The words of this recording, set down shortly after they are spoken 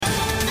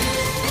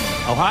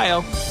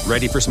Ohio,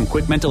 ready for some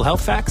quick mental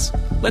health facts?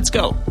 Let's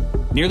go.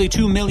 Nearly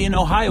 2 million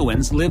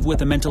Ohioans live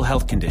with a mental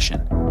health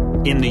condition.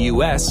 In the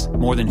U.S.,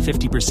 more than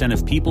 50%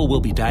 of people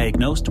will be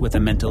diagnosed with a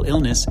mental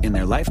illness in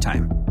their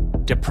lifetime.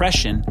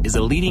 Depression is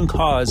a leading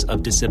cause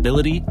of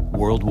disability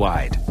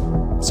worldwide.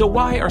 So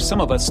why are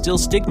some of us still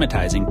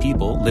stigmatizing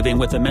people living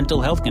with a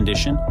mental health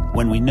condition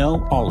when we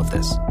know all of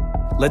this?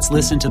 Let's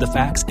listen to the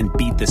facts and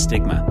beat the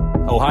stigma.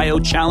 Ohio,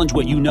 challenge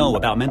what you know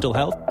about mental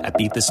health at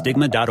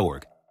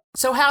beatthestigma.org.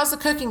 So how's the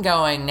cooking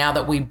going now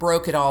that we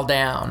broke it all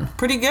down?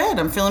 Pretty good.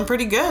 I'm feeling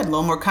pretty good. A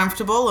little more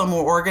comfortable, a little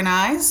more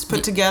organized,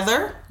 put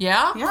together.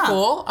 Yeah?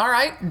 Cool. All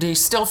right. Do you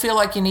still feel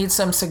like you need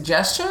some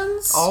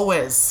suggestions?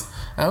 Always.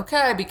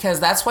 Okay,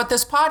 because that's what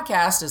this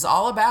podcast is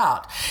all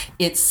about.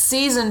 It's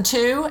season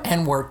 2,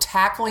 and we're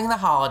tackling the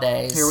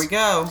holidays. Here we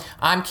go.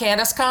 I'm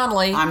Candace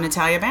Conley. I'm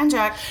Natalia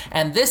Banjack.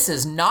 And this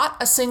is Not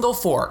a Single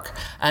Fork,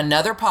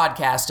 another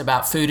podcast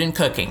about food and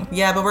cooking.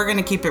 Yeah, but we're going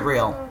to keep it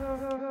real.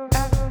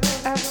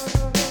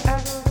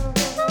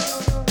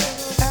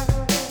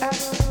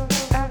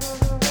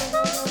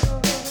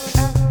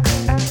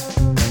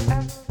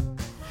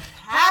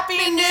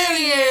 Happy New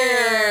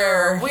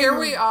Year! Here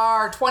we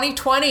are,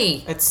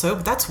 2020.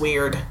 That's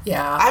weird.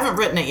 Yeah. I haven't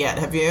written it yet,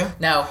 have you?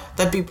 No.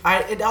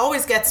 It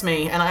always gets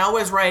me, and I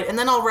always write, and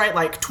then I'll write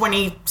like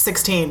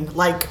 2016.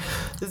 Like,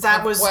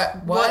 that was...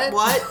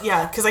 What?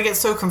 Yeah, because I get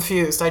so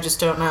confused. I just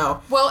don't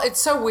know. Well, it's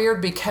so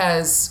weird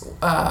because...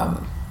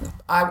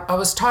 I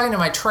was talking to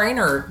my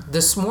trainer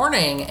this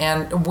morning,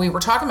 and we were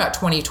talking about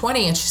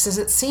 2020, and she says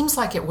it seems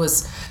like it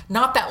was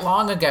not that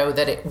long ago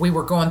that we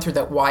were going through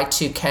that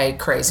Y2K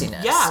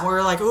craziness. Yeah, we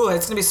were like, ooh,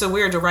 it's going to be so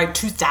weird to write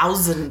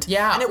 2000.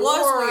 Yeah, and it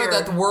was weird.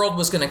 That the world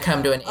was going to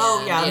come to an end.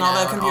 Oh, yeah, and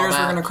all the computers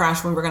were going to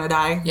crash when we were going to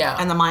die. Yeah.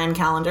 And the Mayan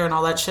calendar and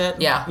all that shit.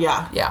 Yeah.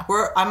 Yeah.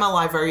 I'm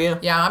alive, are you?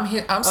 Yeah, I'm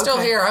here. I'm still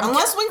here.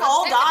 Unless we've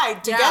all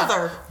died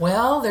together. Yeah.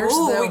 Well, there's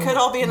we could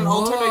all be in an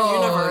alternate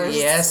universe.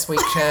 Yes, we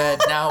could.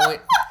 No,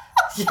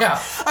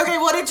 yeah. Okay,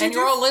 what did you do? And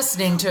you're all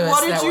listening to us.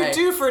 What did you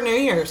do for New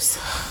Year's?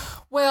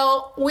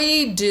 Well,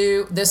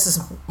 this is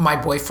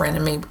my boyfriend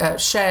and me.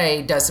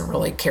 Shay doesn't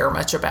really care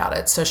much about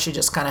it, so she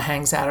just kind of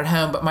hangs out at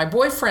home. But my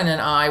boyfriend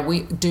and I,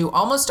 we do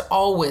almost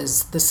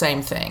always the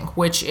same thing,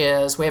 which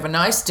is we have a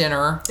nice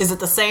dinner. Is it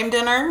the same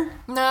dinner?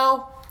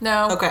 No.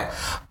 Okay.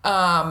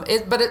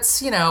 But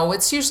it's,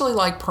 it's usually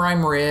like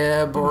prime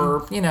rib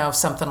or,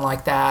 something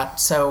like that.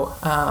 So,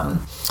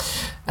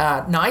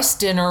 nice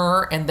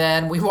dinner, and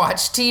then we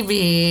watch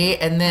TV,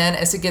 and then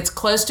as it gets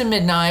close to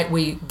midnight,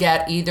 we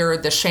get either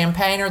the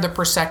champagne or the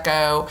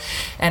Prosecco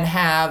and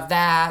have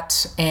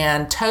that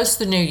and toast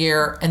the new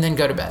year and then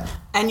go to bed.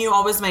 And you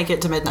always make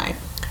it to midnight?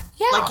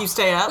 Yeah. Like you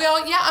stay up?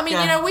 Well, yeah. I mean,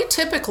 we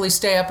typically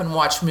stay up and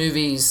watch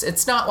movies.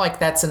 It's not like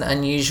that's an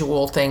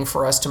unusual thing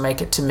for us to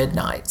make it to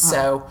midnight.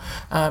 So,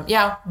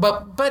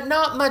 but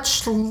not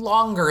much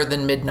longer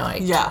than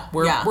midnight. Yeah.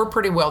 We're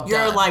pretty well done.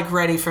 You're like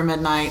ready for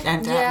midnight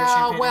and to have your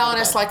champagne. Well,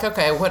 and it's like,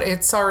 okay,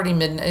 it's already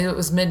midnight. It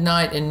was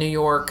midnight in New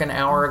York an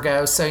hour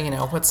ago. So,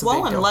 what's the big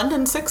deal? Well, in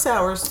London, 6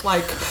 hours.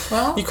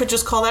 You could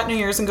just call that New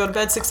Year's and go to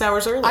bed 6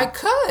 hours early. I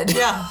could.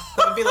 Yeah.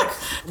 That would be like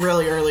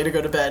really early to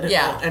go to bed.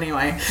 Yeah. But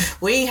anyway,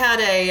 we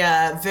had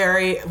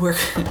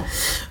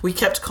we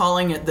kept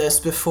calling it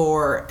this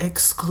before,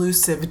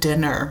 exclusive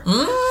dinner.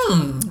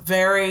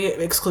 Very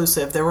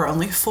exclusive. There were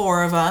only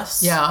 4 of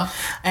us. Yeah.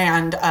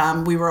 And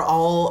we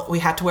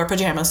had to wear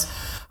pajamas.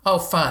 Oh,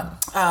 fun.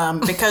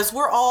 Because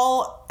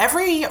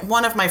every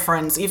one of my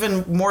friends,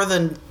 even more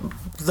than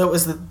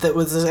that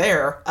was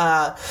there,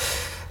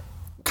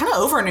 kind of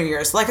over New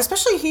Year's,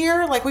 especially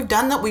here, we've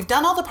done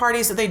all the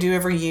parties that they do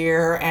every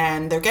year,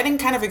 and they're getting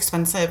kind of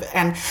expensive,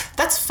 and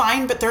that's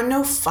fine, but they're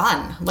no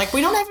fun.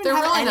 We don't even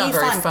have really any not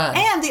very fun.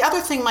 And the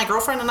other thing my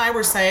girlfriend and I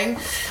were saying,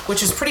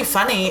 which is pretty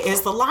funny,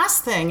 is the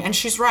last thing, and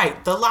she's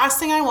right, the last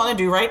thing I want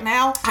to do right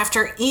now,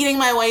 after eating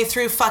my way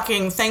through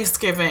fucking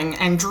Thanksgiving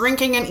and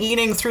drinking and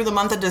eating through the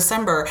month of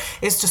December,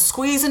 is to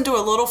squeeze into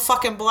a little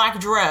fucking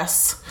black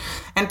dress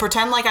and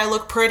pretend like I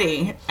look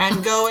pretty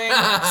and going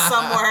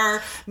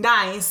somewhere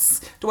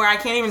nice to where I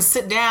can't even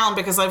sit down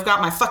because I've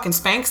got my fucking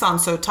Spanx on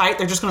so tight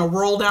they're just going to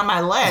roll down my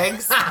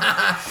legs.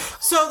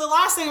 So the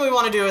last thing we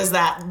want to do is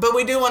that, but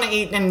we do want to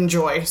eat and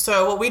enjoy.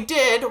 So what we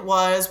did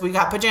was we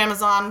got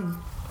pajamas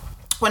on,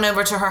 went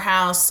over to her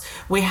house.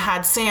 We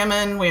had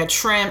salmon, we had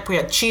shrimp, we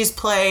had cheese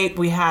plate,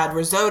 we had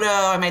risotto.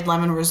 I made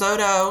lemon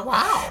risotto.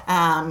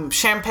 Wow.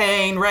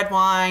 Champagne, red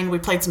wine. We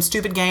played some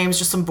stupid games,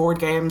 just some board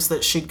games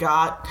that she'd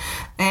got.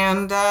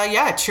 And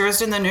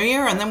cheers in the new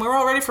year, and then we were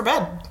all ready for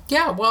bed.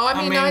 Yeah, well, I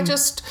mean,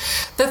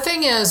 the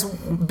thing is,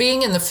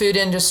 being in the food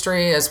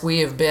industry as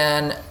we have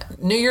been,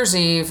 New Year's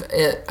Eve,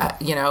 I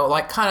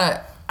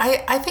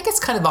think it's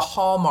kind of the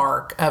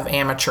hallmark of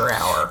amateur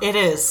hour. It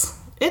is.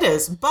 It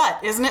is,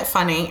 but isn't it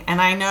funny? And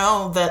I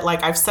know that,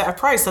 like, I've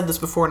probably said this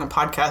before in a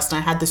podcast, and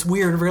I had this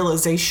weird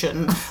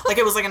realization, like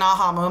it was like an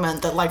aha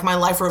moment that, like, my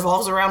life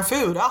revolves around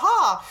food.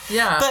 Aha!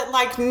 Yeah. But,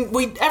 like,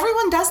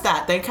 everyone does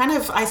that. They kind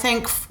of, I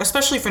think,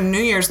 especially for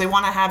New Year's, they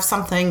want to have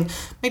something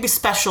maybe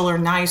special or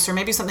nice, or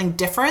maybe something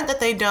different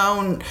that they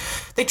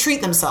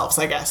treat themselves,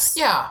 I guess.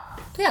 Yeah.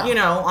 Yeah. You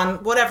know,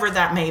 on whatever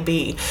that may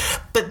be.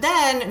 But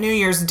then New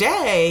Year's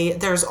Day,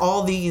 there's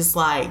all these,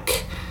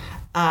 like,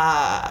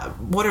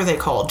 what are they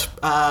called?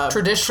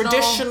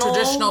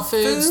 Traditional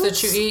foods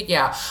that you eat.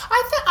 Yeah,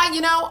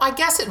 I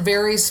guess it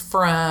varies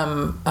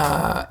from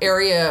a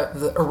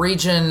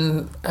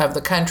region of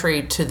the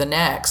country to the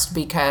next,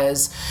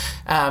 because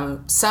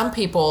some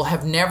people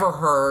have never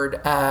heard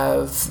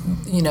of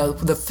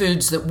the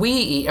foods that we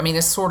eat. I mean,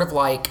 it's sort of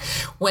like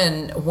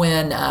when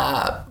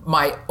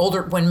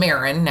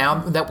Marin, now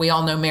that we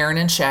all know Marin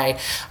and Shay,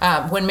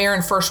 when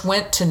Marin first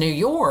went to New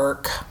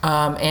York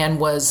and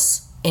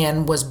was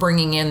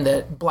bringing in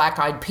the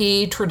black-eyed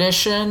pea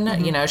tradition.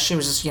 Mm-hmm. She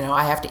was just,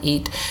 I have to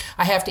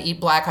eat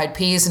black-eyed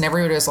peas, and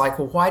everybody was like,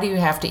 well, why do you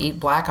have to eat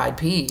black-eyed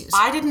peas?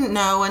 I didn't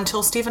know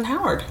until Stephen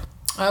Howard.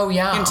 Oh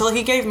yeah. Until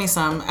he gave me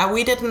some. I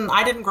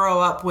didn't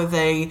grow up with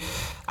I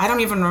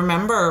don't even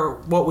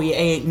remember what we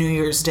ate New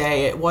Year's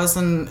Day.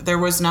 There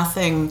was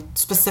nothing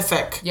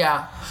specific.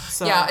 Yeah.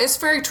 So. Yeah, it's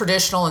very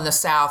traditional in the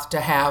South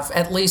to have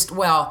at least,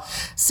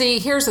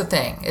 here's the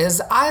thing,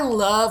 is I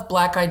love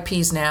black-eyed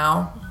peas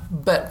now.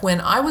 But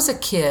when I was a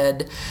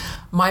kid,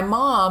 my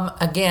mom,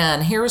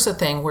 again, here's the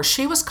thing, where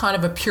she was kind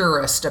of a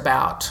purist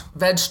about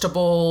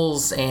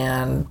vegetables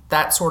and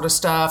that sort of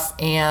stuff,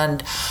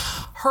 and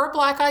her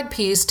black-eyed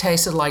peas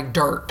tasted like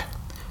dirt.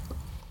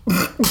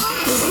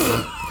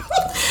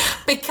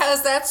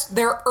 Because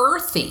they're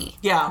earthy.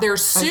 Yeah. They're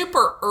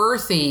super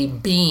earthy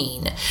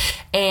bean.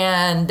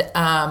 And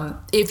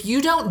if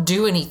you don't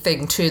do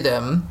anything to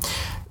them,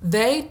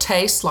 they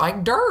taste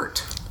like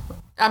dirt.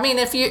 I mean,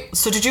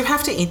 So did you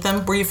have to eat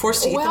them? Were you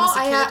forced to eat them as a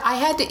kid? I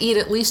had to eat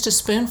at least a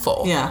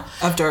spoonful. Yeah,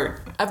 of dirt.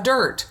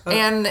 Oh.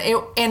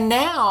 And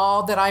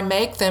now that I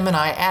make them and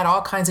I add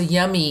all kinds of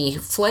yummy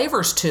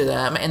flavors to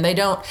them, and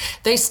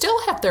they still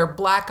have their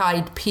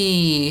black-eyed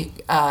pea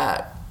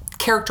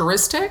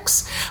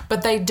characteristics,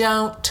 but they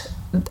don't.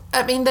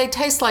 I mean, they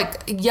taste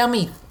like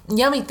yummy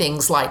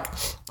things like,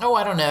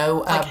 I don't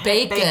know, like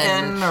bacon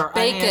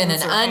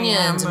and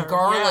onions and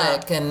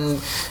garlic,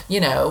 and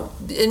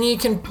and you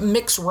can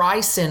mix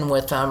rice in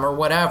with them or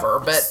whatever.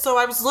 But so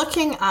I was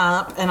looking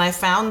up and I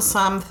found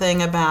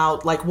something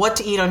about like what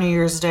to eat on New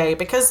Year's Day,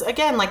 because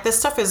again, like this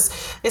stuff is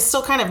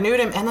still kind of new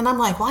to me. And then I'm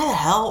like, why the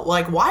hell?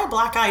 Like, why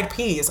black-eyed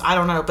peas? I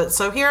don't know. But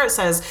so here it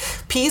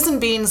says, peas and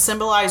beans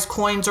symbolize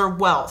coins or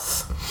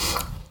wealth.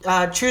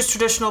 Choose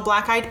traditional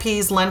black-eyed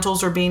peas,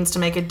 lentils, or beans to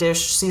make a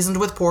dish seasoned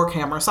with pork,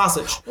 ham, or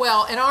sausage.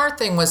 Well, and our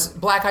thing was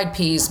black-eyed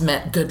peas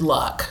meant good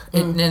luck,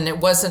 and it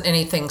wasn't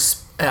anything.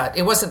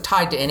 It wasn't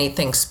tied to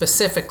anything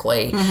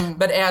specifically. Mm-hmm.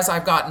 But as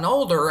I've gotten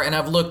older and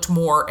I've looked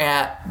more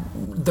at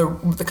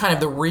the kind of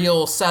the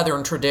real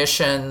Southern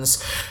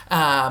traditions,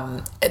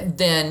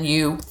 then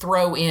you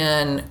throw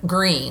in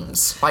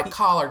greens, like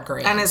collard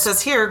greens. And it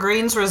says here,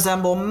 greens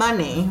resemble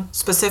money,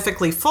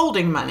 specifically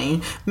folding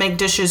money. Make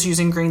dishes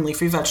using green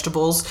leafy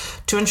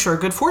vegetables to ensure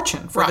good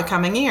fortune for the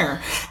coming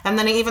year. And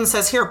then it even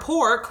says here,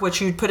 pork,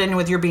 which you'd put in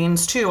with your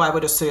beans too, I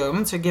would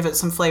assume, to give it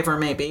some flavor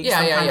maybe.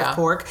 Some kind of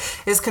pork,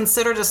 is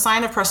considered a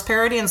sign of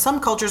prosperity in some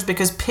cultures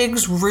because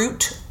pigs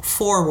root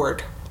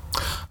forward.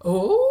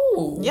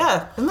 Oh.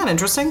 Yeah, isn't that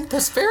interesting?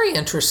 That's very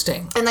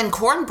interesting. And then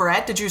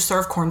cornbread. Did you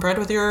serve cornbread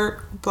with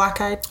your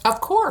black-eyed? Of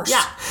course.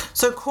 Yeah.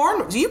 So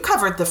you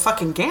covered the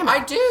fucking gamut.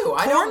 I do.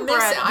 I don't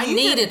miss it. I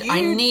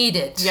need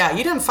it. Yeah,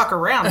 you didn't fuck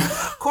around.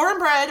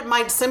 Cornbread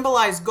might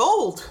symbolize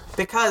gold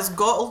because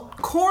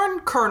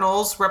corn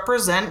kernels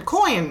represent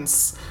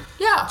coins.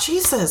 Yeah.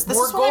 Jesus, this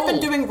is what I've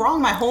been doing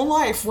wrong my whole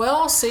life.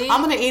 Well, see.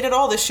 I'm going to eat it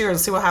all this year and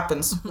see what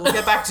happens. We'll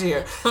get back to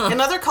you. In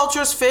other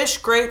cultures, fish,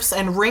 grapes,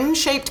 and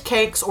ring-shaped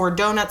cakes or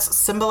donuts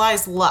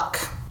symbolize luck.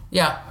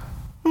 Yeah.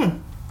 Yeah,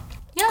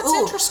 it's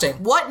interesting.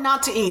 What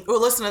not to eat. Oh,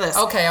 listen to this.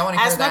 Okay, I want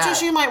to hear that. As much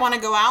as you might want to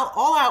go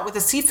all out with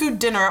a seafood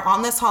dinner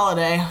on this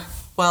holiday,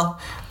 well,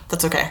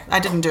 that's okay. I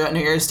didn't do it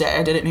New Year's Day.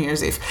 I did it New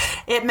Year's Eve.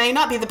 It may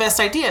not be the best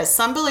idea.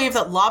 Some believe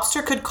that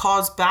lobster could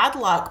cause bad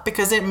luck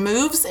because it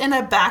moves in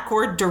a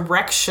backward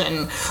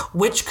direction,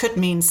 which could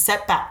mean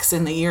setbacks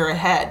in the year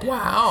ahead.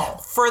 Wow.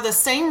 For the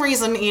same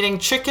reason, eating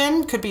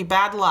chicken could be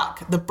bad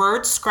luck. The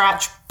birds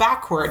scratch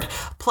backward,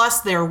 plus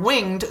they're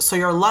winged, so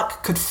your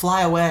luck could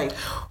fly away.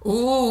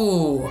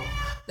 Ooh.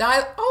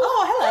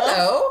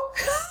 Hello.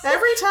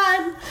 Every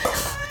time.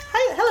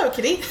 Hi, hello,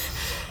 kitty.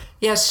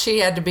 Yes, she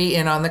had to be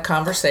in on the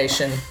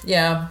conversation.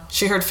 Yeah.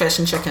 She heard fish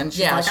and chicken.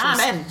 She's like, I'm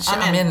in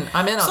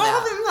on that. So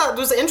I think that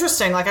was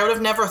interesting. Like, I would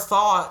have never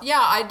thought. Yeah,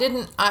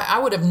 I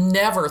would have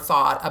never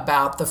thought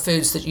about the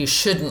foods that you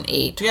shouldn't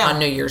eat on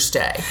New Year's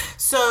Day.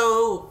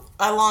 So,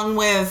 along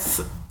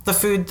with the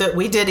food that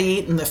we did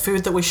eat and the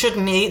food that we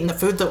shouldn't eat and the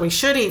food that we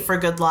should eat for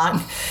good luck.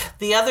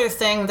 The other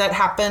thing that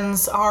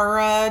happens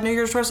are New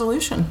Year's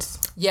resolutions.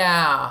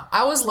 Yeah, I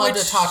always love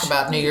to talk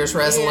about New Year's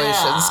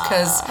resolutions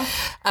because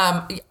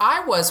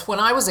when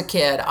I was a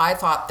kid, I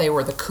thought they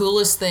were the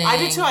coolest things. I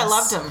did too. I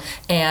loved them.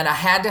 And I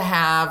had to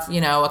have,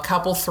 a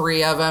couple,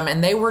 3 of them,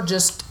 and they were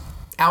just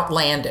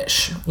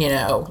outlandish,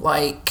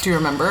 like... Do you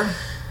remember?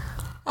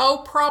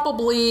 Oh,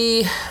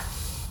 probably...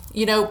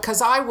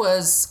 because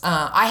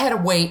I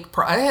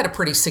had a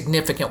pretty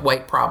significant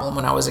weight problem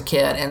when I was a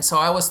kid. And so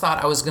I always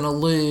thought I was going to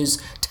lose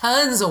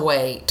tons of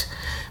weight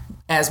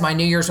as my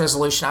New Year's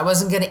resolution. I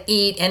wasn't going to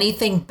eat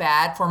anything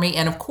bad for me.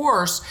 And of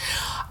course,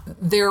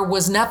 there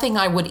was nothing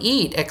I would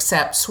eat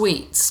except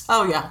sweets.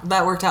 Oh, yeah.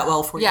 That worked out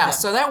well for you. Yeah,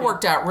 so that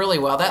worked out really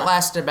well. That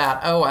lasted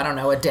about,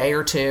 a day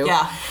or 2.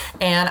 Yeah.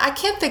 And I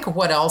can't think of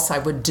what else I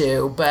would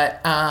do,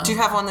 but... do you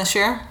have one this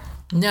year?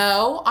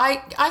 No,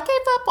 I gave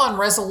up on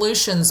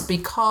resolutions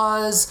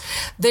because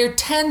there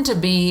tend to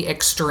be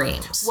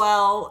extremes.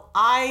 Well,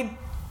 I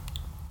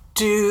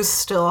do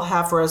still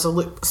have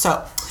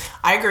So,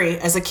 I agree.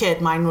 As a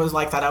kid, mine was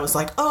like that. I was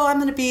like, oh, I'm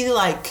going to be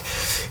like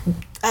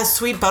a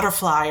sweet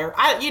butterfly or,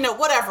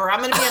 whatever. I'm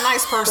going to be a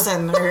nice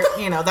person or,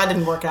 that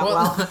didn't work out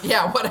well.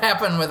 Yeah, what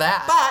happened with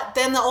that? But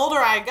then the older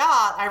I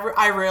got,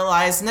 I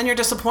realized, and then you're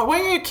disappointed.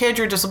 When you're a kid,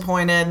 you're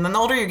disappointed. And then the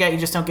older you get, you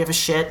just don't give a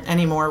shit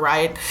anymore,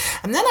 right?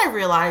 And then I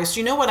realized,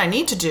 what I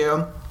need to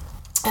do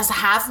is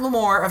have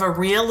more of a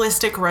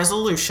realistic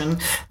resolution.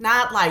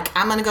 Not like,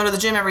 I'm going to go to the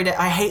gym every day.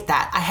 I hate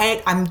that.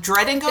 I'm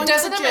dreading going to the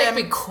gym. It doesn't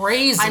make me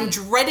crazy. I'm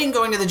dreading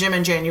going to the gym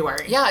in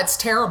January. Yeah, it's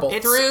terrible.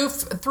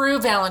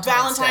 Through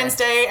Valentine's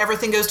Day,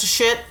 everything goes to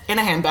shit in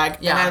a handbag.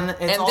 Yeah. And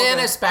then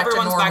it's back to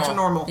normal. Everyone's back to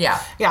normal.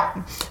 Yeah.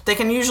 Yeah. They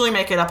can usually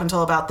make it up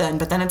until about then,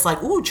 but then it's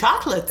like, ooh,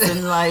 chocolates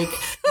and like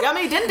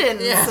yummy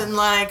din-dins and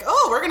like,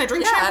 oh, we're going to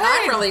drink champagne. And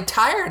I'm really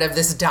tired of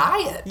this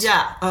diet.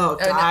 Yeah. Oh,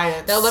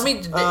 diet. No,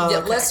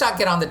 let's not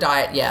get on the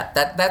diet yet.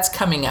 That's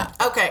coming up.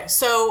 Okay,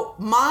 so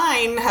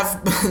mine have,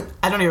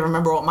 I don't even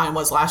remember what mine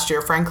was last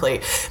year,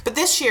 frankly. But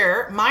this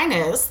year, mine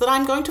is that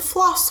I'm going to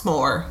floss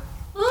more.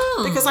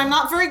 Because I'm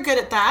not very good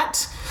at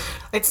that.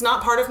 It's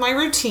not part of my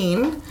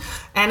routine.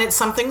 And it's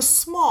something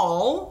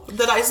small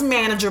that is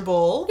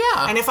manageable.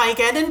 Yeah. And if I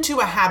get into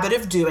a habit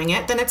of doing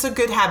it, then it's a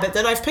good habit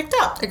that I've picked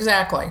up.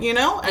 Exactly. And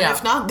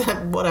if not,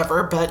 then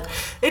whatever. But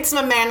it's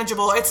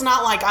manageable. It's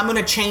not like I'm going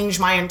to change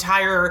my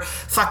entire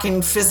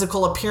fucking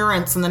physical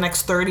appearance in the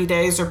next 30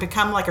 days or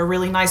become like a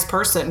really nice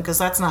person, because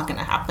that's not going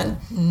to happen.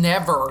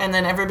 Never. And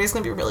then everybody's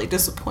going to be really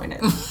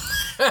disappointed.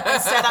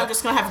 Instead, I'm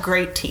just going to have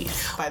great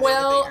teeth by the end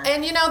of the year.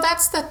 And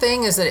that's the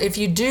thing, is that if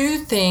you do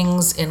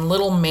things in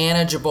little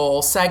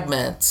manageable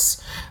segments,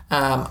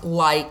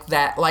 like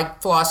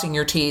flossing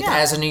your teeth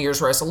as a New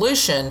Year's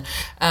resolution,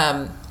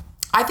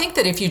 I think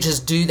that if you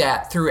just do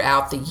that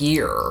throughout the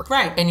year,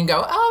 right, and you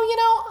go,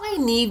 I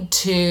need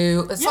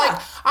to, it's like,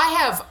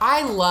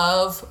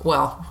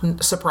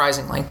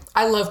 surprisingly,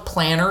 I love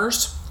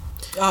planners.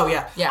 Oh,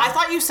 yeah. Yeah. I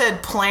thought you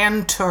said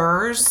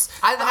planters.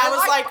 I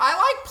like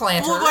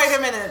planters. Well, wait a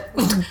minute.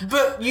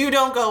 But you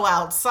don't go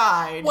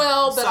outside.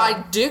 Well, but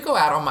I do go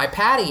out on my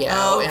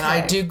patio, and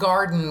I do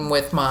garden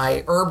with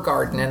my herb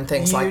garden and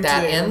things like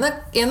that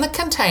in the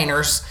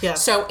containers.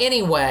 Yes. So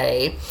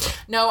anyway,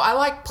 no, I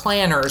like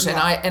planners, and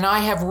I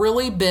have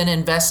really been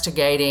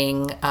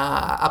investigating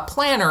a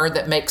planner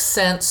that makes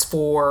sense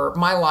for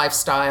my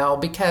lifestyle,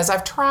 because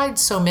I've tried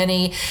so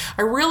many.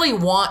 I really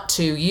want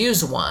to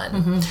use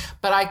one,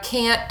 but I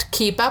can't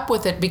keep up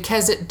with it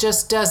because it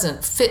just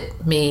doesn't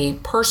fit me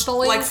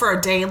personally. Like for a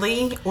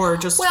daily, or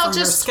just for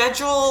your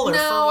schedule, or no,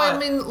 for what? I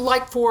mean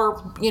like for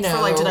for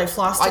like, did I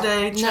floss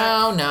today?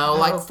 No,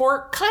 like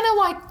for kind of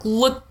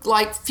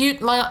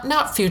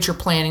not future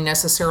planning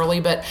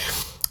necessarily, but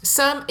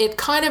it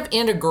kind of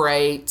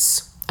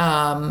integrates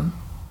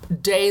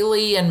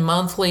daily and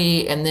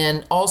monthly, and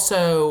then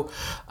also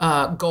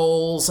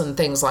goals and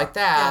things like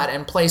that,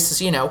 and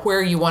places,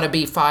 where you want to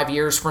be 5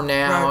 years from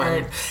now.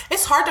 Right.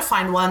 It's hard to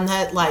find one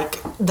that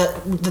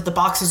that the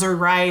boxes are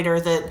right, or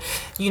that,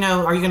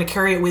 are you going to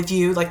carry it with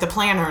you? Like the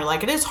planner,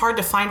 it is hard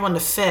to find one to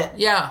fit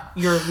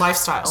your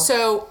lifestyle.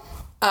 So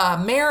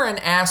Marin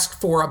asked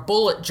for a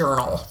bullet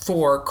journal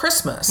for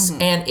Christmas,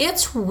 and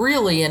it's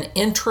really an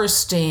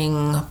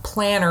interesting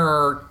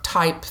planner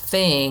type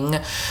thing,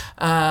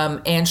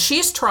 and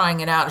she's trying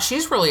it out.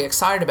 She's really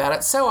excited about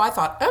it. So I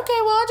thought, okay,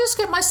 well, I'll just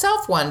get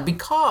myself one,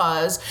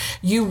 because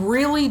you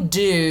really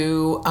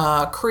do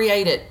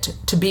create it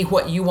to be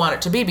what you want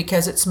it to be,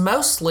 because it's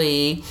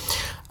mostly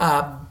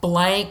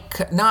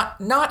blank, not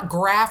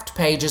graphed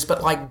pages,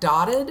 but like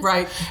dotted.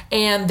 Right.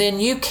 And then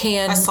you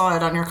can... I saw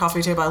it on your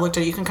coffee table. I looked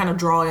at it. You can kind of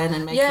draw in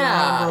and make your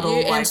own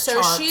little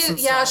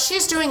charts.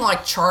 She's doing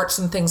like charts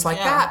and things like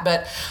that.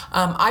 But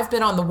I've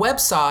been on the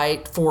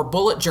website for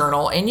Bullet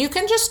Journal, and you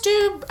can just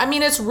do,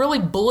 it's really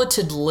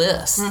bulleted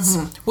lists,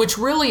 which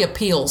really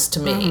appeals to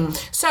me.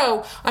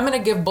 So I'm going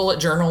to give Bullet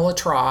Journal a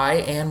try,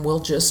 and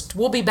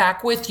we'll be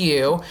back with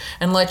you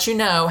and let you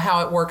know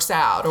how it works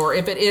out, or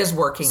if it is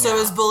working out. So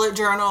is Bullet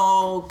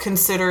Journal also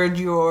considered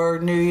your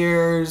New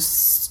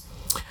Year's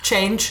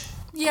change?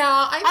 Yeah,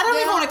 I don't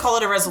even want to call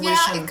it a resolution.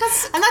 Yeah, and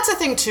that's the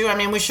thing too. I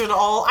mean, we should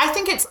all. I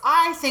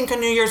think a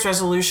New Year's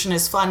resolution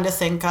is fun to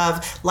think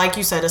of, like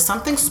you said, as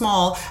something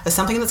small, as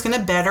something that's going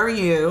to better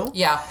you.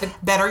 Yeah,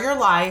 better your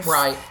life.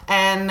 Right.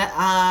 And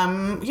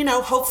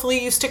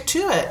hopefully you stick to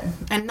it,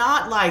 and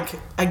not like,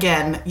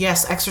 again,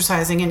 yes,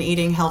 exercising and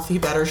eating healthy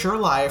betters your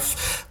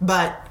life,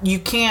 but you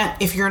can't,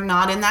 if you're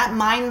not in that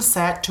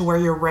mindset to where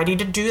you're ready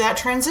to do that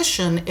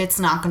transition, it's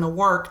not going to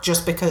work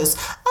just because,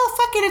 oh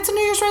fuck it, it's a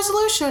New Year's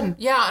resolution.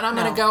 Yeah, and I'm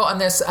going to go on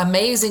this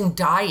amazing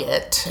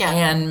diet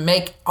and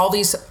make all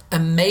these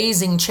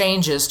amazing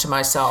changes to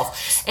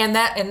myself, and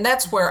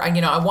that's where I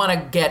want to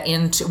get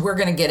into. We're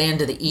going to get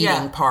into the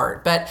eating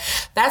part, but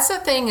that's the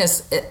thing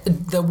is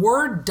the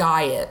word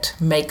diet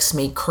makes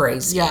me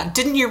crazy. Yeah,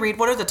 didn't you read?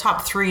 What are the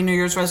top 3 New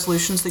Year's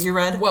resolutions that you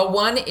read? Well,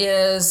 one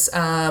is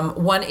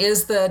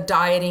the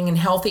dieting and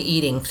healthy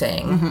eating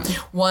thing.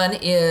 Mm-hmm. One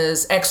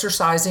is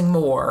exercising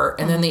more,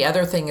 and then the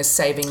other thing is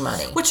saving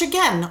money. Which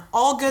again,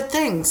 all good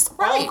things,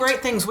 all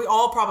great things. We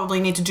all probably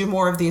need to do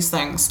more of these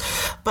things,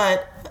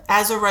 but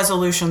as a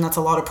resolution, that's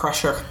a lot of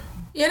pressure.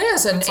 It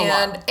is,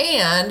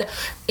 and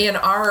in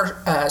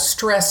our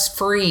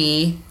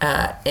stress-free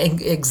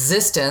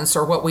existence,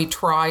 or what we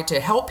try to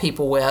help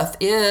people with,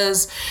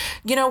 is,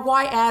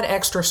 why add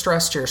extra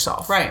stress to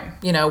yourself? Right.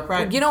 You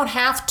don't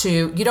have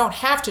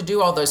to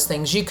do all those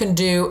things. You can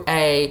do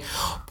a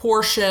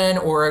portion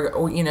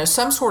or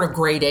some sort of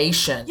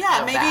gradation.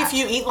 Yeah, maybe if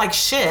you eat like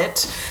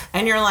shit,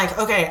 and you're like,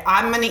 okay,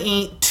 I'm gonna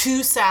eat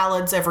 2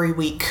 salads every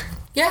week.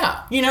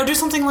 Yeah. Do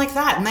something like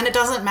that. And then it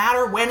doesn't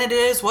matter when it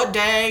is, what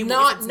day.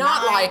 Not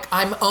like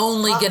I'm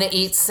only going to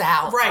eat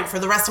salad. Right, for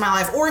the rest of my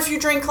life. Or if you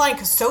drink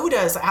like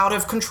sodas out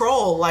of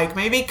control, like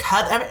maybe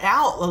cut them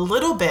out a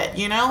little bit,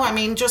 I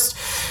mean, just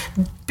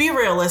be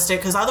realistic,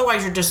 because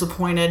otherwise you're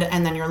disappointed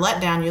and then you're let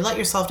down, you let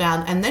yourself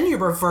down, and then you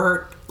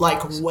revert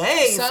like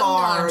way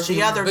far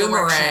the other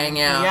boomerang, direction.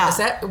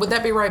 Yeah. Would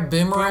that be right?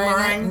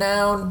 Boomerang?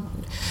 No,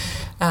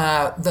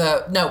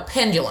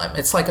 pendulum.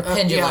 It's like a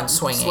pendulum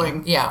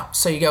swinging. Yeah.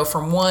 So you go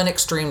from one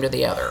extreme to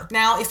the other.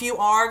 Now, if you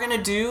are going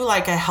to do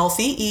like a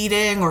healthy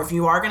eating, or if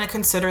you are going to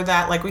consider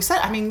that, like we said,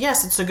 I mean,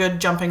 yes, it's a good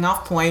jumping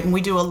off point. And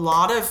we do a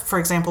lot of, for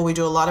example,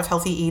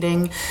 healthy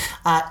eating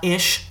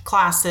ish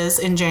classes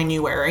in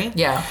January.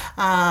 Yeah.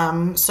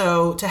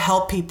 So to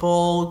help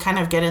people kind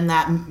of get in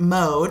that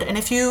mode. And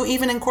if you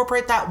even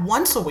incorporate that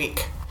once a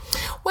week.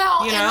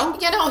 Well,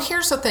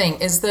 here's the thing: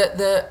 is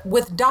that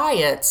with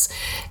diets,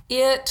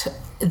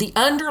 the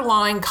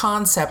underlying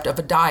concept of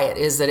a diet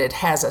is that it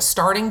has a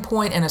starting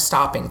point and a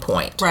stopping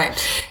point. Right.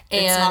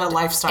 It's not a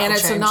lifestyle change.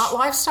 And it's not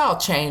lifestyle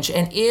change.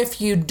 And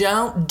if you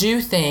don't do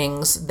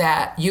things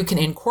that you can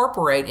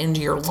incorporate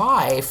into your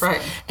life,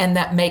 and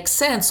that make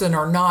sense and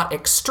are not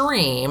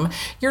extreme,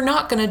 you're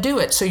not going to do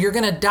it. So you're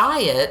going to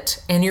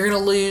diet and you're going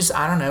to lose,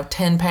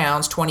 10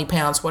 pounds, 20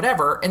 pounds,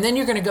 whatever. And then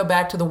you're going to go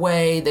back to the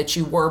way that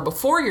you were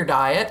before your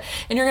diet,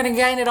 and you're going to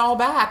gain it all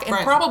back, and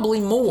probably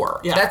more.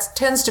 Yeah. That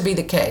tends to be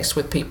the case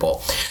with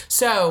people.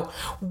 So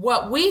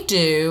what we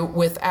do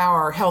with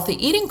our healthy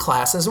eating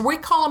classes, we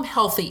call them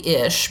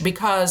healthy-ish,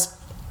 because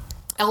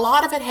a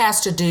lot of it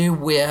has to do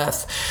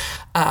with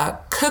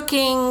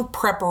cooking,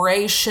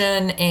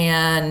 preparation,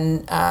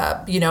 and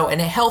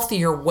and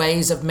healthier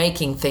ways of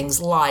making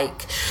things.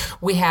 Like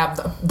we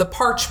have the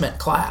parchment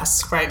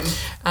class,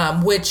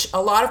 which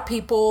a lot of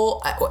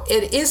people,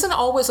 it isn't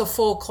always a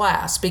full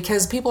class,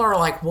 because people are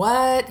like,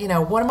 what?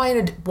 What am I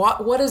going to do?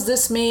 What does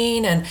this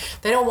mean? And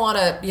they don't want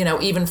to,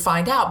 even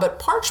find out. But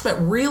parchment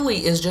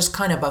really is just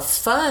kind of a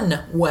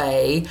fun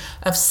way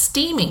of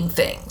steaming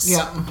things.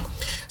 Yeah.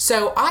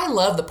 So I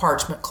love the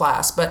parchment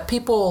class, but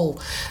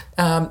people,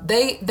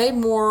 they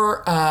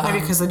more maybe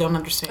because they don't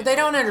understand. They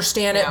don't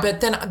understand it,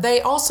 but then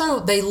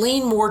they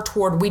lean more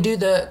toward. We do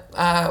the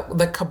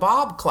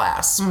kebab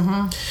class.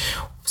 Mm-hmm.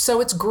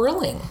 So it's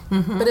grilling,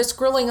 but it's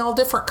grilling all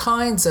different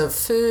kinds of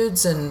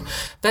foods and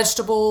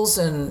vegetables,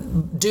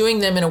 and doing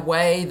them in a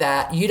way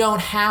that you don't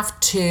have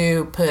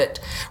to put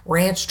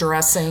ranch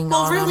dressing on them.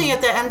 Well, really,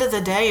 at the end of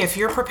the day, if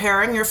you're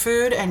preparing your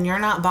food and you're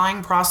not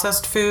buying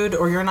processed food,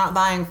 or you're not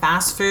buying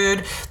fast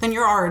food, then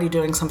you're already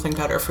doing something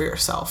better for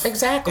yourself.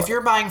 Exactly. If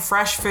you're buying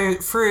fresh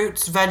food,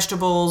 fruits,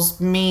 vegetables,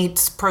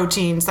 meats,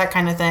 proteins, that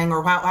kind of thing,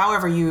 or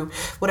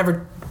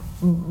whatever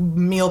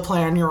meal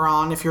plan you're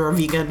on, if you're a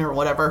vegan or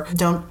whatever,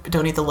 don't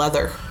eat the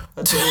leather.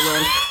 That's what we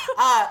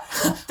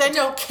learned. Then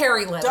don't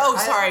carry leather. Oh,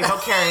 sorry,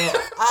 don't carry it.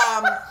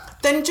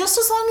 Then just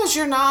as long as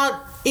you're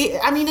not,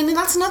 and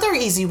that's another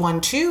easy one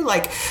too.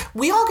 Like,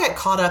 we all get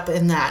caught up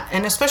in that,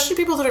 and especially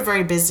people that are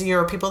very busy,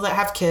 or people that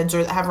have kids,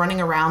 or that have running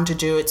around to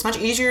do. It's much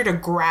easier to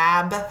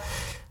grab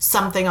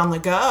something on the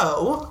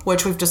go,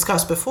 which we've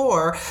discussed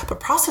before, but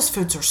processed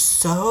foods are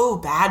so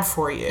bad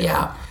for you.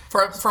 Yeah.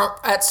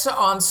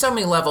 on so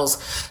many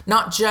levels,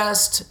 not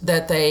just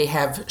that they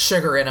have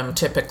sugar in them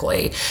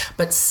typically,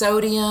 but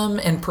sodium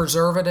and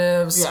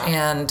preservatives,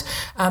 and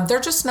they're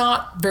just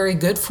not very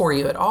good for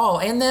you at all.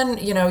 And then,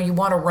 you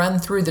want to run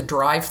through the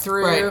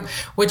drive-through,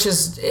 which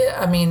is,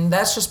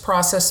 that's just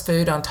processed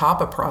food on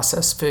top of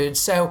processed food.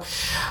 So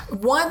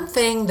one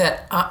thing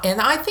that,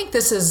 and I think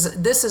this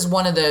is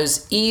one of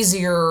those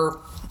easier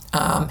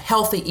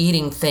healthy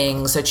eating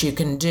things that you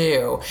can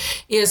do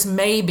is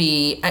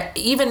maybe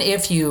even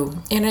if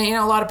you,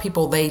 a lot of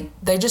people, they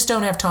just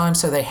don't have time,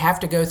 so they have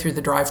to go through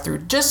the drive-through.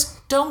 Just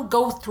don't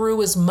go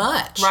through as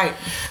much. Right.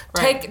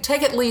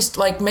 Take at least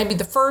like maybe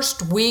the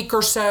first week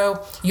or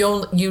so,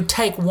 you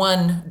take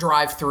one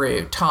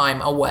drive-through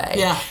time away.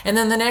 Yeah. And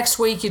then the next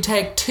week you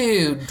take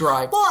two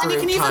drive-through. Well, and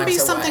it can even be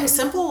times something away.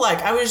 simple.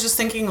 Like I was just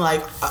thinking,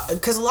 like,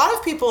 because a lot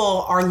of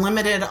people are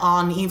limited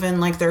on even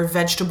like their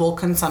vegetable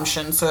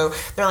consumption. So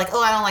they're like,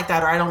 oh, I don't like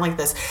that, or I don't like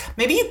this.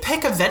 Maybe you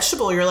pick a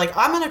vegetable. You're like,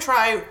 I'm gonna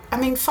try.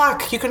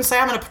 You can say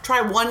I'm gonna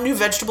try one new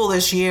vegetable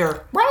this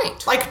year. Right.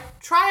 Like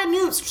try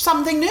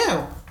something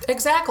new.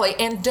 Exactly.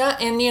 And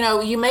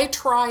you may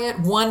try it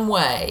one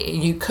way.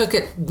 You cook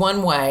it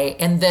one way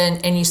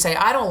and you say,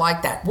 I don't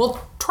like that.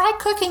 Well, try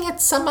cooking it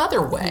some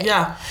other way.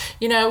 Yeah.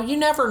 You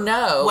never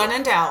know. When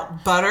in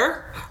doubt,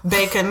 butter,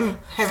 bacon,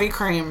 heavy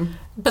cream.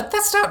 But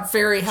that's not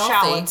very healthy.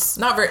 Shallots.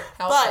 Not very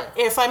healthy. But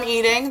if I'm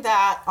eating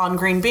that on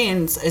green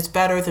beans, it's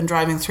better than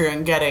driving through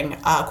and getting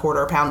a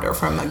quarter pounder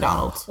from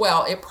McDonald's.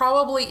 Well, it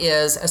probably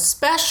is,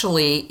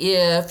 especially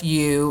if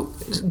you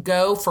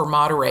go for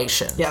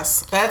moderation.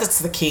 Yes, that's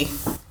the key.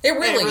 It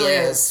really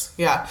is.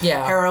 Yeah.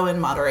 Heroin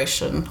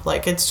moderation.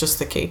 Like, it's just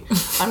the key.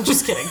 I'm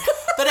just kidding.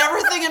 But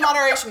everything in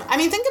moderation. I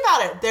mean, think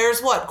about it. There's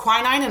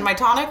quinine in my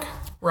tonic.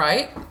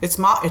 Right. It's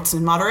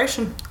in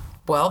moderation.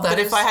 Well, but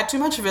if I had too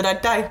much of it,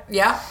 I'd die.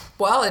 Yeah.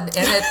 Well, and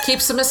it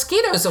keeps the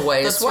mosquitoes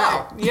away as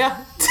well. Right.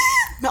 Yeah.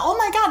 Oh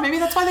my God, maybe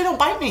that's why they don't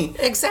bite me.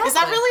 Exactly. Is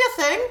that really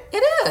a thing?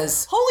 It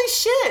is. Holy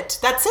shit.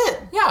 That's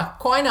it. Yeah.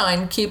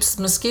 Quinine keeps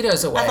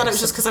mosquitoes away. I thought it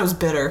was just because I was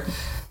bitter.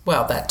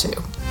 Well, that too.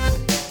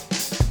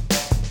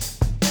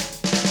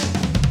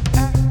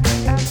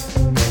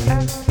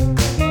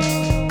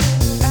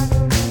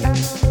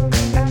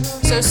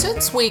 So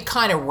since we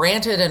kind of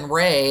ranted and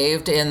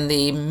raved in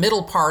the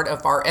middle part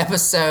of our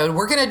episode,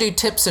 we're going to do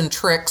tips and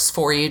tricks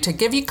for you to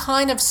give you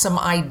kind of some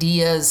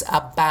ideas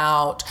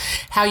about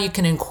how you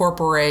can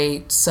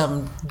incorporate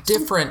some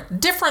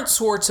different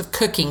sorts of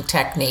cooking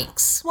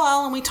techniques.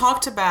 Well, and we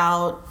talked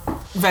about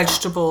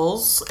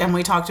vegetables and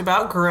we talked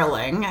about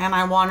grilling, and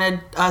I wanted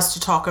us to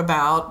talk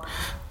about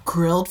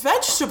grilled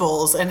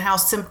vegetables and how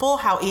simple,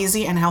 how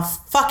easy, and how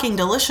fucking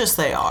delicious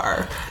they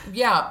are.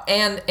 Yeah,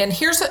 and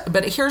here's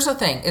the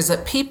thing is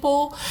that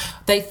people,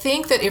 they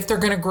think that if they're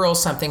going to grill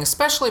something,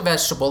 especially a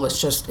vegetable, it's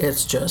just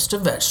a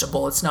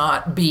vegetable. It's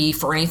not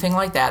beef or anything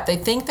like that. They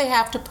think they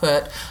have to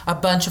put a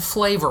bunch of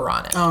flavor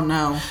on it. Oh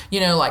no.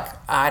 Like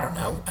I don't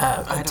know,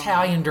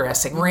 Italian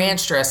dressing,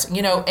 ranch dressing,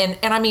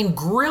 and I mean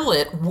grill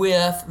it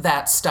with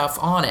that stuff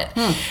on it.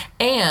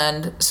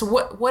 And so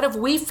what have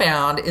we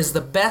found is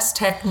the best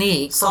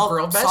technique for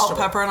grilled vegetables? Salt,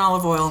 pepper, and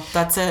olive oil.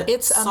 That's it.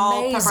 It's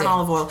salt, amazing. Pepper, and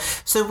olive oil.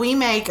 So we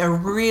make a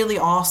really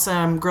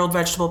awesome grilled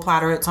vegetable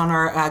platter. It's on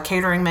our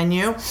catering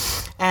menu.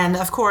 And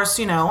of course,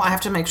 I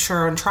have to make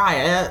sure and try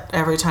it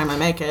every time I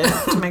make it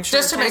to make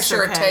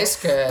sure it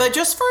tastes good. But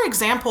just for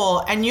example,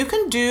 and you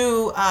can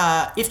do,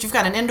 if you've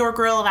got an indoor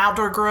grill, an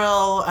outdoor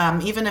grill,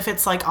 even if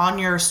it's like on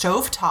your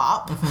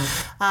stovetop,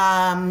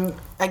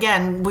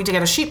 again, we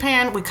get a sheet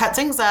pan, we cut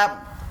things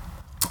up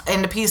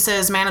into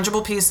pieces,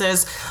 manageable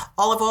pieces,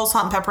 olive oil,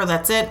 salt, and pepper,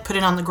 that's it. Put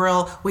it on the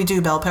grill. We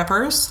do bell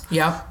peppers.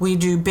 Yeah. We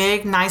do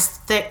big, nice,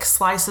 thick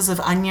slices of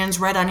onions,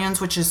 red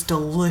onions, which is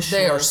delicious.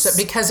 They are,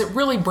 because it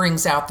really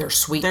brings out their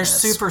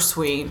sweetness. They're super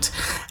sweet.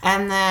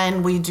 And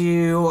then we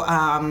do,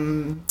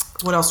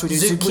 what else do we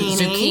do?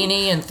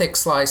 Zucchini in thick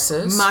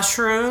slices.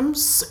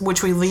 Mushrooms,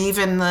 which we leave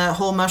in the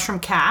whole mushroom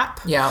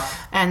cap. Yeah.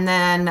 And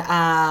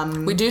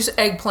then we do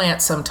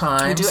eggplant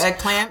sometimes. We do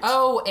eggplant.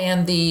 Oh,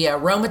 and the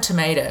Roma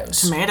tomatoes.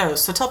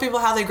 So tell people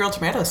how they grill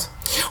tomatoes.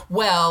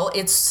 Well,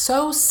 it's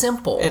so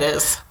simple. It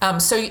is.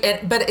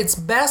 But it's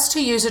best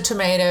to use a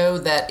tomato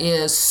that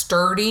is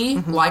sturdy,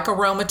 like a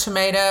Roma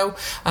tomato,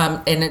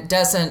 and it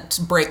doesn't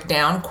break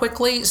down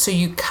quickly. So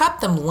you cut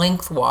them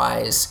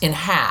lengthwise in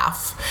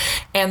half,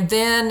 and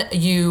then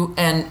you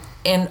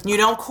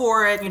don't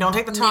core it. You don't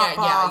take the top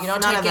off. Yeah, you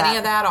don't take any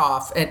of that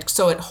off.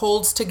 So it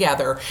holds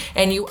together,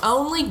 and you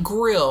only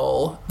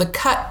grill the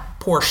cut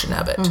portion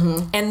of it,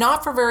 and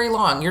not for very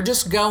long. You're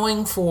just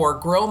going for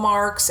grill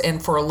marks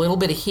and for a little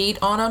bit of heat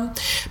on them,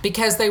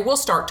 because they will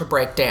start to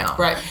break down.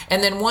 Right.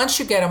 And then once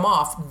you get them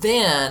off,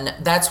 then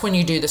that's when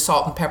you do the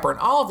salt and pepper and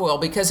olive oil,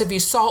 because if you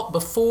salt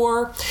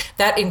before,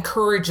 that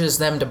encourages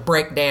them to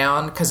break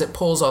down because it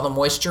pulls all the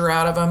moisture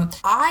out of them.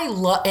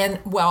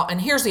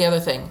 And here's the other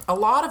thing. A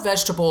lot of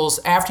vegetables,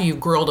 after you've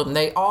grilled them,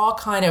 they all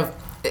kind of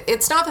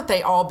it's not that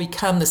they all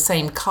become the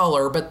same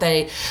color, but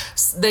they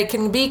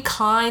can be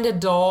kind of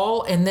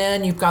dull, and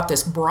then you've got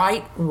this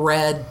bright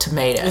red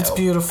tomato. It's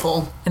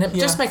beautiful. And it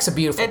just makes a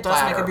beautiful platter. It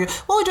does make a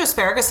beautiful. Well, we do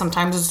asparagus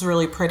sometimes. It's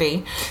really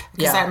pretty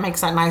because that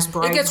makes that nice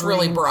bright. It gets green.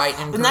 really bright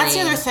and green. And that's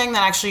the other thing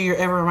that actually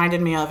it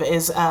reminded me of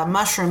is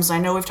mushrooms. I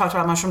know we've talked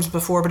about mushrooms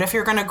before, but if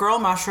you're going to grill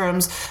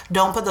mushrooms,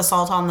 don't put the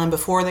salt on them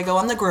before they go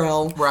on the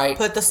grill. Right.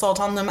 Put the salt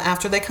on them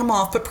after they come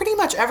off. But pretty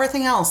much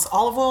everything else,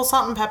 olive oil,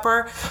 salt, and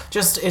pepper,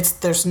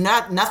 there's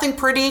nothing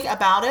pretty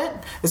about it.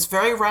 It's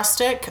very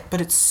rustic,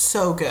 but it's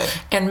so good.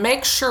 And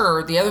make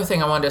sure, the other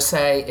thing I wanted to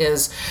say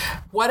is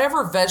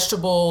whatever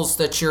vegetables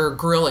that you're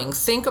grilling,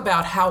 think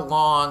about how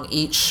long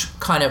each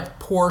kind of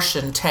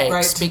portion takes.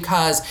 Right.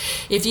 Because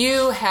if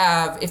you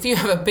have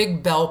a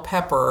big bell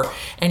pepper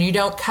and you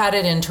don't cut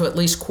it into at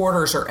least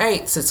quarters or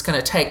eighths, it's going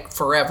to take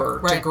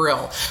forever to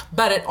grill.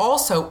 But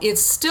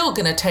it's still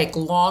going to take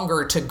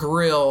longer to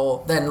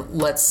grill than,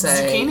 let's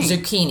say,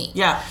 zucchini.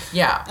 Yeah.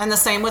 Yeah. And the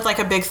same with like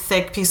a big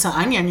thick piece of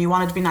onion. You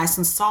want it to be nice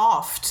and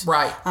soft.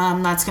 Right.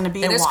 That's going to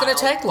be and it's going to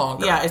take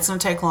longer. Yeah, it's going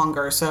to take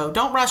longer. So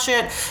don't rush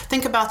it.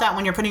 Think about that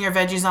when you're putting your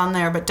veggies on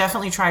there, but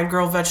definitely try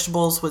grilled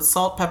vegetables with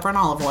salt, pepper, and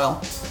olive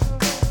oil.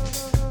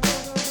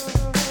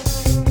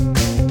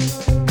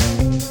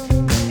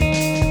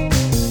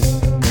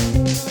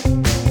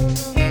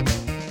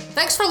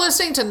 Thanks for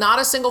listening to Not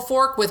a Single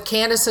Fork with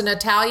Candace and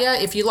Natalia.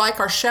 If you like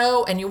our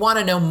show and you want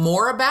to know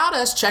more about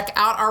us, check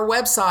out our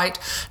website,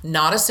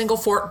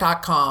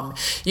 notasinglefork.com.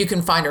 You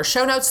can find our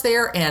show notes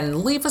there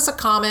and leave us a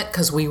comment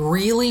because we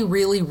really,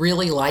 really,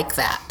 really like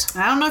that.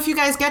 I don't know if you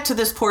guys get to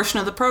this portion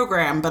of the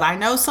program, but I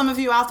know some of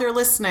you out there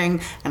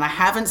listening, and I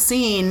haven't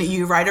seen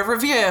you write a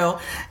review,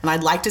 and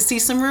I'd like to see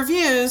some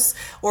reviews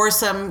or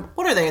some,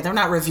 what are they? They're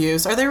not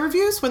reviews. Are they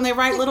reviews when they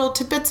write little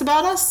tidbits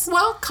about us?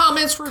 Well,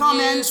 comments,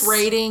 reviews,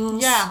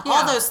 ratings. Yeah,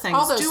 all those things.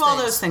 All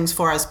those things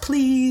for us,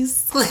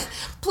 please.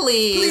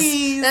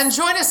 Please. And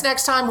join us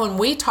next time when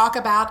we talk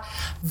about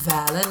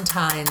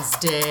Valentine's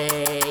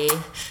Day.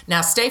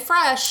 Now stay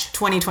fresh.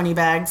 2020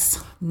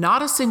 bags.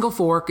 Not a Single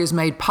Fork is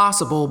made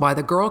possible by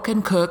the Girl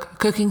Can Cook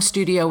cooking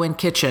studio and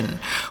kitchen,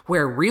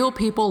 where real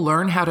people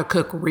learn how to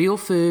cook real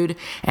food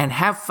and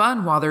have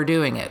fun while they're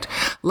doing it.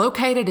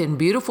 Located in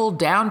beautiful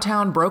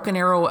downtown Broken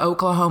Arrow,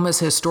 Oklahoma's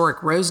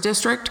historic Rose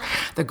District,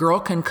 the Girl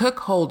Can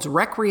Cook holds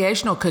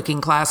recreational cooking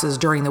classes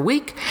during the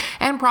week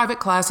and private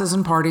classes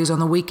and parties on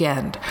the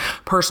weekend.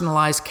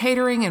 Personalized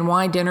catering and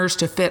wine dinners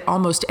to fit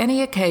almost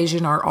any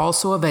occasion are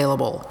also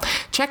available.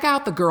 Check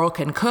out The Girl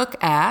Can Cook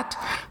at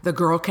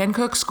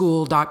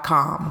thegirlcancookschool.com.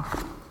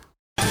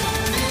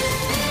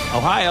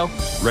 Ohio,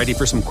 ready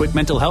for some quick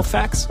mental health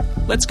facts?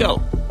 Let's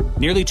go.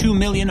 Nearly 2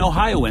 million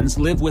Ohioans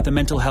live with a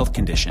mental health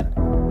condition.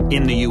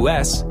 In the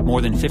U.S.,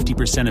 more than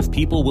 50% of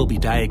people will be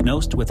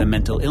diagnosed with a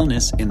mental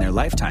illness in their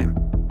lifetime.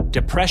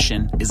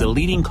 Depression is a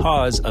leading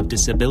cause of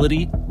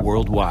disability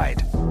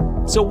worldwide.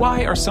 So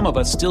why are some of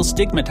us still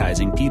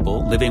stigmatizing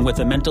people living with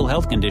a mental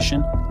health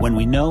condition when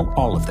we know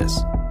all of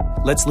this?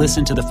 Let's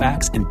listen to the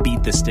facts and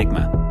beat the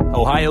stigma.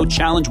 Ohio,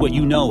 challenge what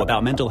you know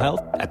about mental health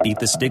at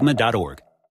beatthestigma.org.